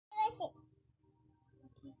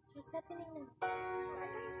What's happening now?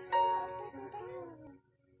 That's up and down.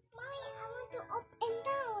 Mommy, I want to up and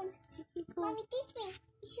down. Sige, go. Mommy, teach me.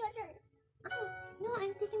 It's your turn. Oh, no,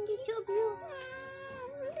 I'm taking video of you.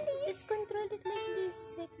 Please. Just control it like this.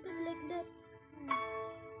 Like that, like that.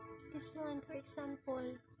 This one, for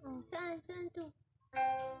example. Oh, saan? Saan to?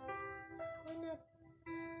 Why not?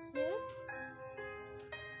 Here?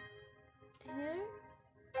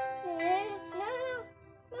 Here? No.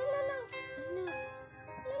 Ano? No.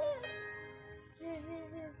 Here.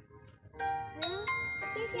 Here?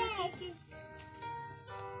 This is Okay.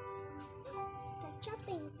 the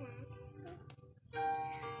chopping box.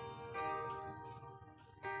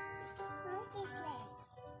 Monkey's leg.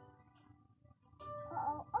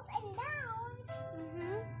 Oh, up and down.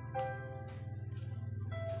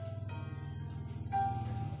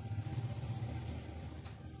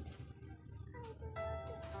 I don't know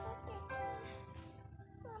to put it.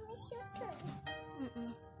 Mommy's your turn.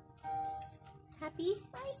 Happy?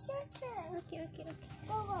 Mommy's your turn. Okay.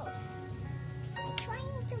 Go. I'm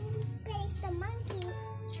trying to place the monkey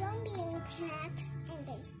jumping jacks and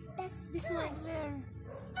that's This one, where?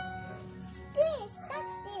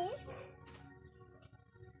 That's this.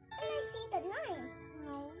 And I see the line.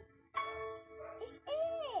 No. It's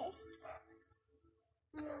this.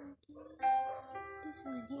 This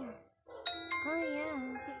one here. Oh,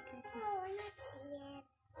 yeah. Okay. Oh, I not see it.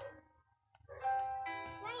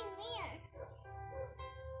 Line where?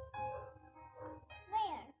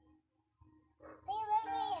 Where?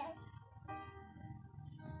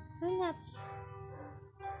 Wala.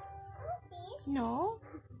 Oh, this? No.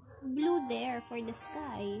 Blue there for the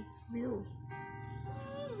sky. Blue.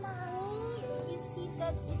 Mommy. You see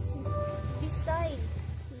that it's beside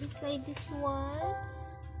this one,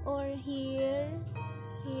 or here,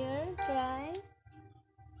 try.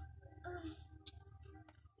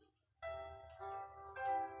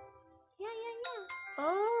 Yeah.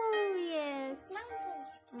 Oh, yes.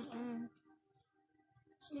 Monkeys.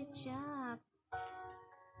 Good job.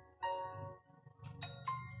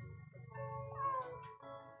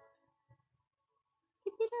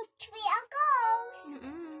 Keep it up. 3 goes. 1,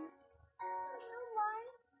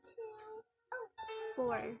 2,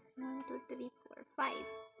 4. 1, 2, 3, 4, 5.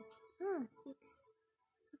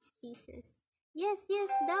 6 pieces. Yes,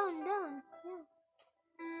 down. Yeah. Oh,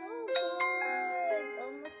 good.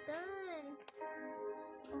 Almost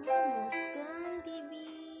done, baby.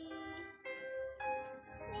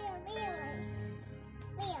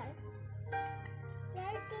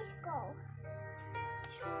 Where this go?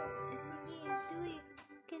 Sure. Sige, do it.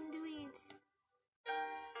 You can do it.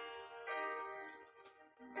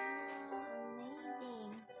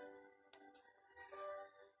 Amazing.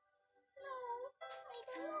 No, I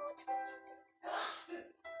don't know what to do.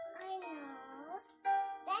 I know.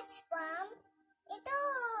 That's from ito.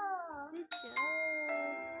 Good job.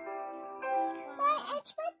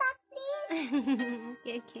 Edge my back, please.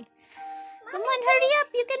 Okay. Come on, hurry up.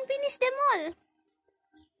 You can finish them all.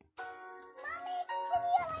 Mommy,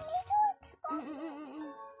 hurry up. I need to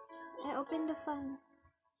explode. I opened the fan.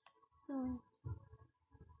 So.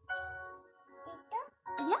 Dito?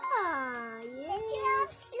 Yeah. The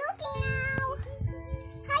giraffe's looking now.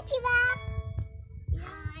 Hi, giraffe.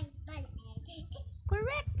 Hi,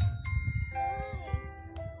 Correct. Nice.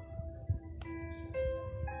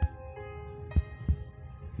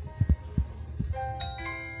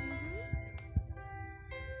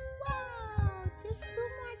 Wow, just 2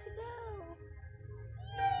 more to go.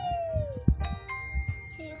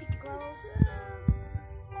 Two to go. Good job.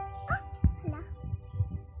 Hello.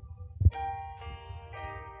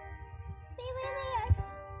 Where?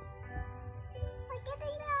 We're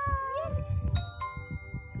getting there. Yes.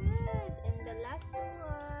 Good. And the last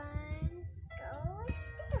one. Goes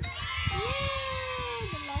dito. Yay!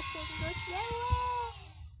 The last one goes there. Wow.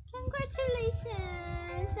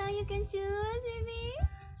 Congratulations. Now you can choose, baby.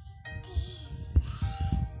 This is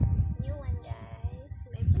New one, guys.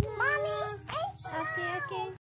 Mommy's edge. Okay.